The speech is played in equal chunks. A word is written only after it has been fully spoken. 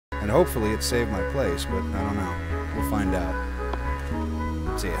hopefully it saved my place, but I don't know. We'll find out.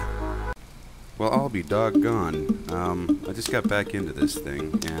 See ya. Well, I'll be doggone. I just got back into this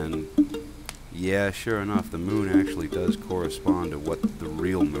thing, and yeah, sure enough, the moon actually does correspond to what the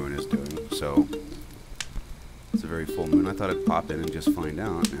real moon is doing, so it's a very full moon. I thought I'd pop in and just find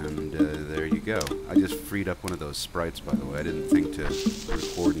out, and there you go. I just freed up one of those sprites, by the way. I didn't think to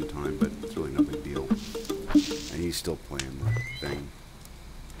record in time, but it's really no big deal. And he's still playing the thing.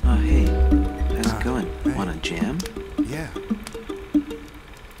 Oh, hey. How's it going? Hey. Want a jam? Yeah.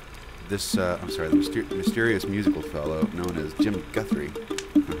 This, I'm sorry, the mysterious musical fellow known as Jim Guthrie,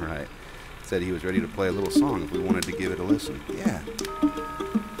 right, said he was ready to play a little song if we wanted to give it a listen. Yeah.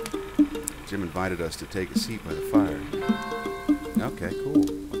 Jim invited us to take a seat by the fire. Okay, cool.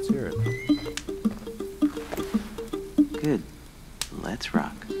 Let's hear it. Good. Let's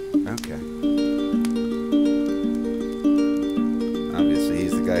rock. Okay. Obviously,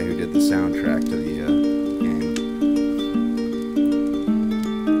 he's the guy who did the soundtrack to the game.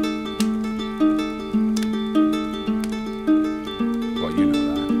 Well, you know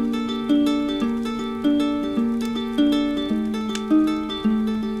that.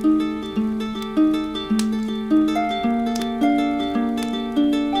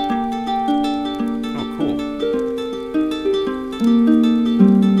 Oh, cool.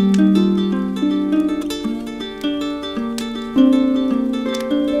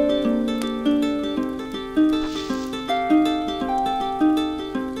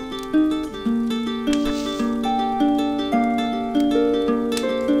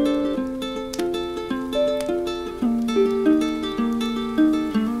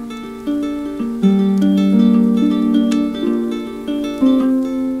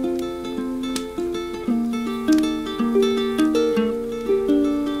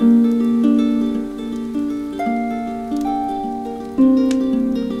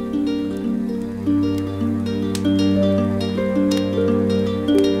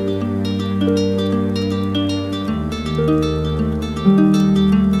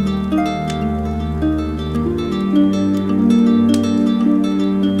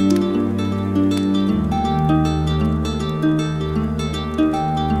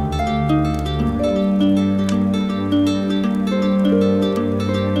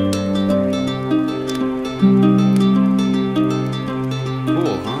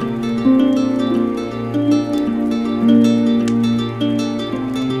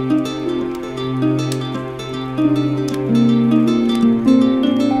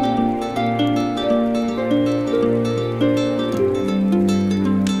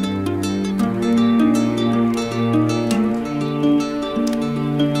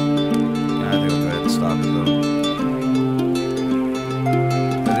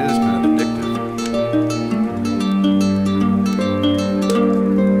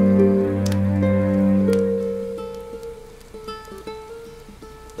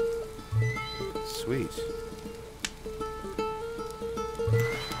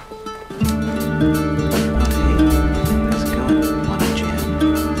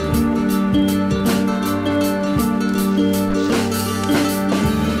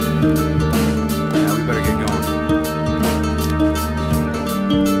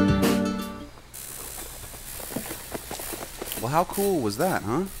 How cool was that,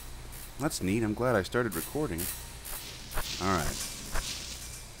 huh? That's neat. I'm glad I started recording. Alright.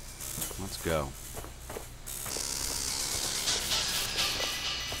 Let's go.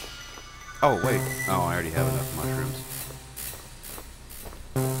 Oh, wait. Oh, I already have enough mushrooms.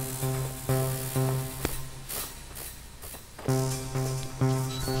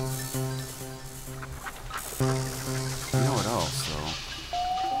 You know what else, though?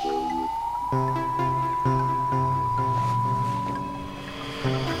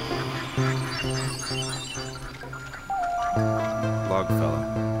 Logfella,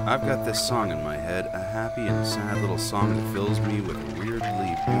 I've got this song in my head, a happy and sad little song that fills me with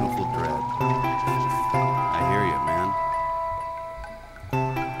weirdly beautiful dread. I hear you, man.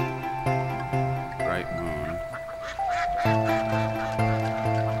 Bright moon.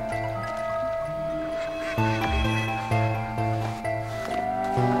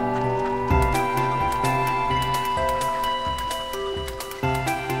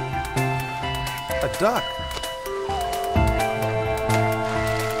 A duck.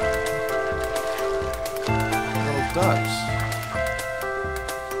 Ducks.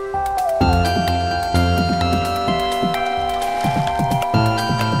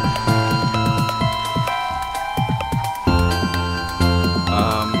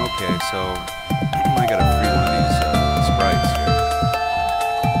 Okay, so I gotta free one of these sprites here.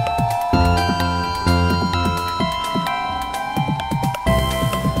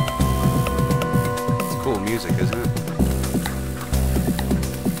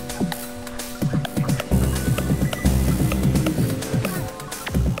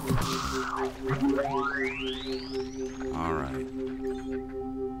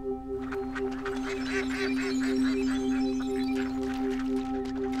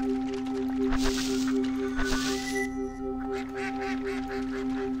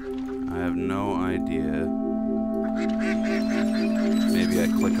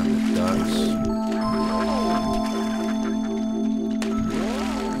 Maybe I click on the ducks.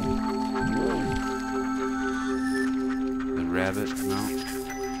 The rabbit, no.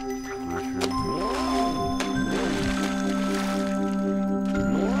 Mushroom.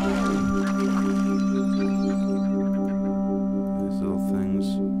 These little things.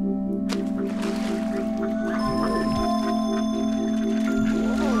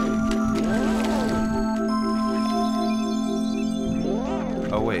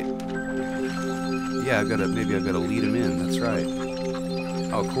 Oh wait. Yeah, maybe I've gotta lead him in, that's right.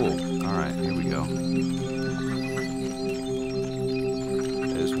 Oh cool. Alright, here we go.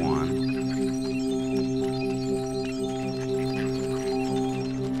 There's one.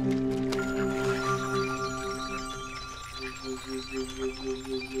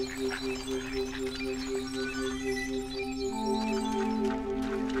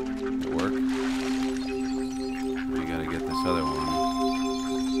 Did it work? We gotta get this other one.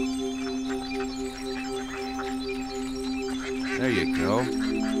 There you go.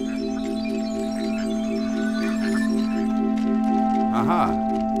 Aha!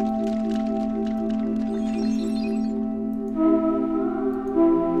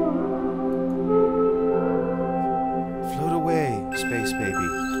 Float away, space baby.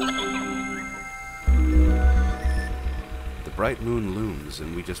 The bright moon looms,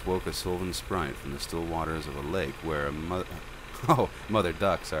 and we just woke a sylvan sprite from the still waters of a lake where a mother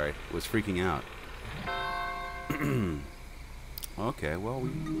duck, sorry, was freaking out. Okay, well, we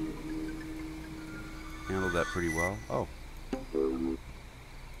handled that pretty well. Oh.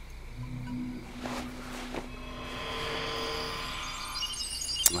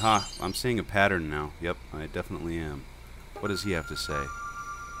 Aha, I'm seeing a pattern now. Yep, I definitely am. What does he have to say?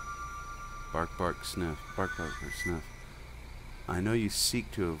 Bark, bark, sniff. Bark, bark, bark, sniff. I know you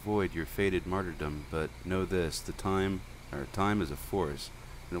seek to avoid your fated martyrdom, but know this, time is a force,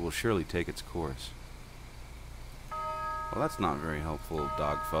 and it will surely take its course. Well, that's not very helpful,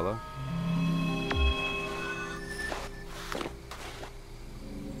 dog fella.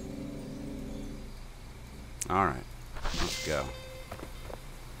 Alright, let's go.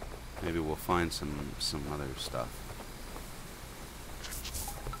 Maybe we'll find some other stuff.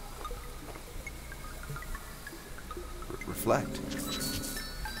 Reflect.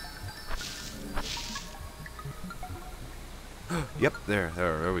 Yep,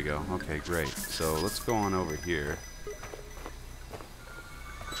 there we go. Okay, great. So let's go on over here.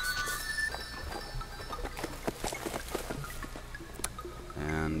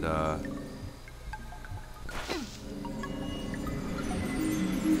 And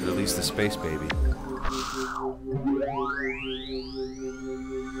release the space baby.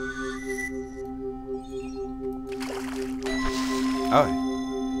 Oh,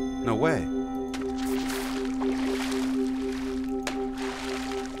 no way.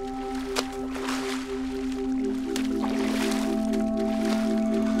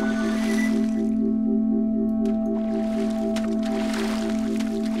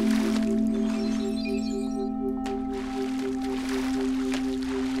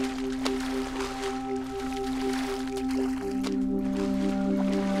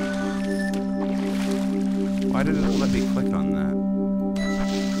 Why did it let me click on that?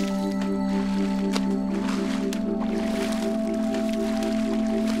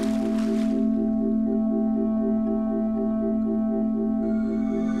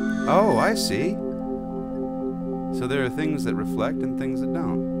 Oh, I see. So there are things that reflect and things that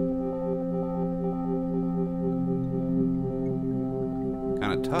don't.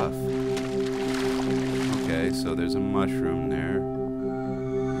 Kind of tough. Okay, so there's a mushroom there.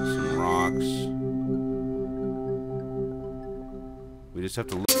 Some rocks. We just have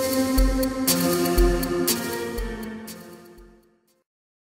to look.